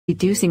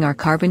Reducing our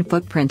carbon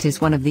footprint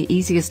is one of the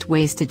easiest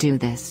ways to do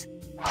this.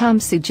 Tom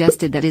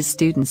suggested that his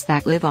students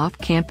that live off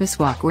campus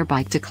walk or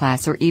bike to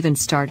class or even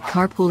start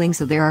carpooling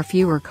so there are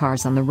fewer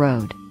cars on the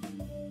road.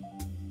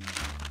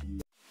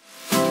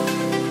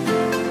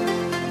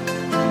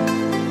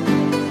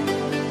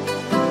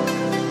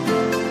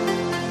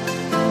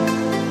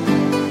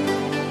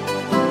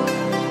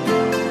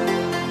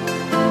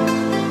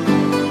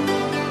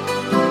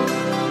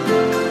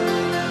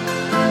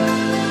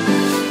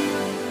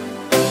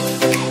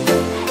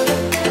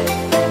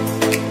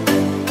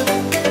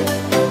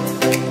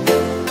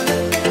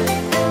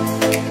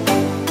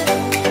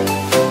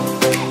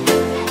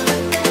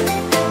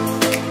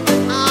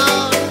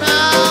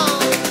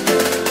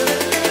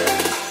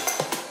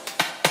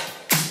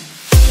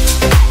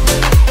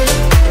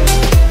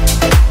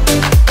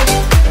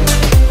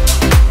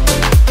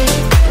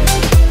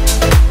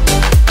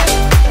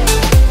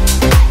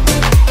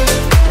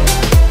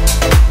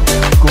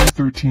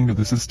 Of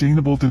the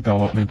Sustainable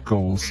Development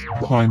Goals,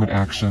 Climate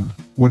Action.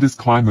 What is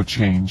climate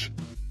change?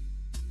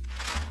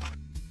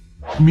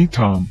 Meet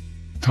Tom.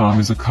 Tom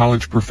is a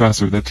college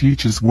professor that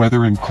teaches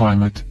weather and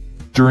climate.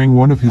 During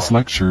one of his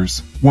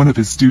lectures, one of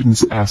his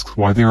students asked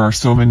why there are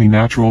so many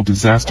natural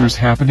disasters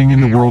happening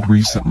in the world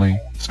recently,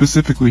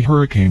 specifically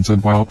hurricanes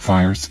and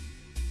wildfires.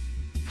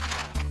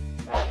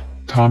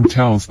 Tom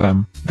tells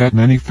them that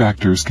many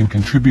factors can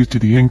contribute to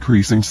the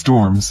increase in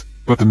storms,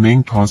 but the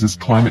main cause is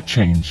climate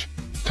change.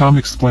 Tom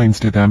explains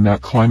to them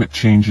that climate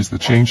change is the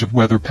change of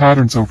weather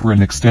patterns over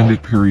an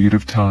extended period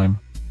of time.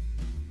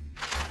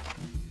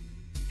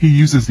 He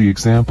uses the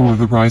example of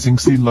the rising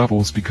sea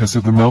levels because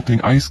of the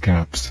melting ice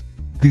caps.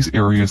 These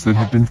areas that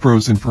have been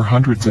frozen for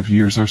hundreds of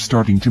years are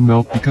starting to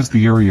melt because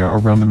the area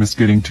around them is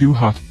getting too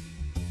hot.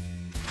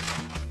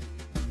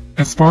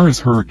 As far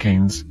as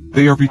hurricanes,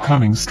 they are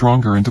becoming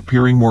stronger and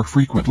appearing more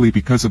frequently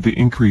because of the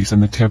increase in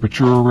the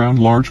temperature around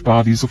large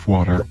bodies of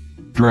water.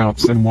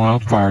 Droughts and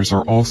wildfires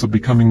are also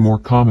becoming more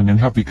common and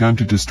have begun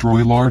to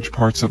destroy large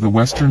parts of the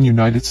western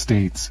United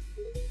States.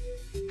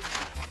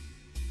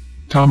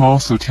 Tom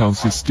also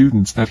tells his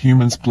students that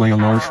humans play a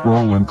large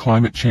role in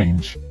climate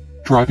change.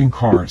 Driving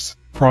cars,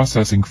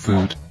 processing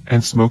food,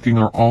 and smoking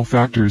are all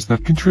factors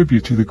that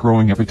contribute to the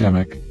growing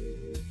epidemic.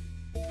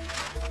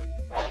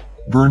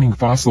 Burning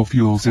fossil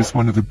fuels is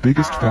one of the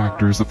biggest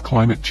factors of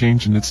climate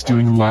change, and it's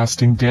doing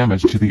lasting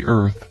damage to the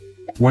Earth.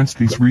 Once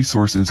these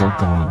resources are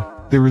gone,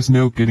 there is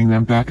no getting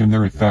them back, and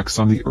their effects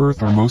on the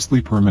Earth are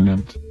mostly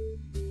permanent.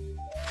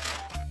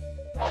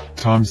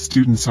 Tom's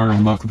students are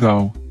in luck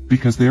though,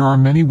 because there are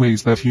many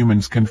ways that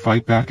humans can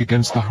fight back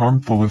against the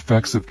harmful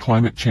effects of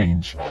climate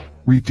change.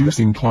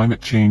 Reducing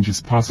climate change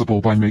is possible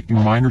by making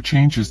minor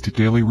changes to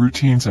daily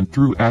routines and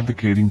through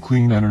advocating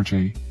clean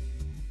energy.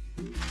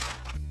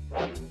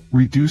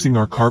 Reducing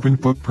our carbon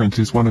footprint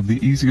is one of the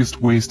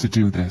easiest ways to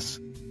do this.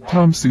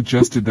 Tom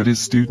suggested that his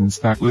students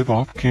that live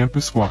off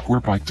campus walk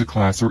or bike to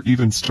class or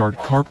even start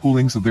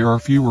carpooling so there are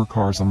fewer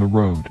cars on the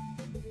road.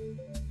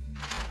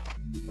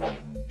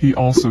 He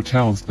also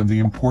tells them the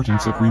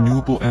importance of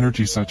renewable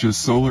energy such as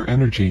solar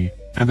energy,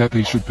 and that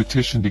they should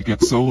petition to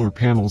get solar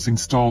panels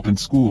installed in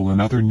school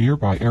and other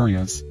nearby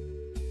areas.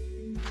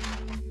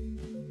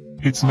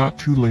 It's not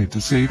too late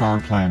to save our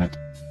planet.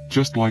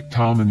 Just like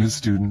Tom and his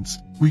students,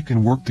 we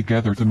can work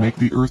together to make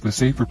the Earth a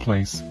safer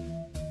place.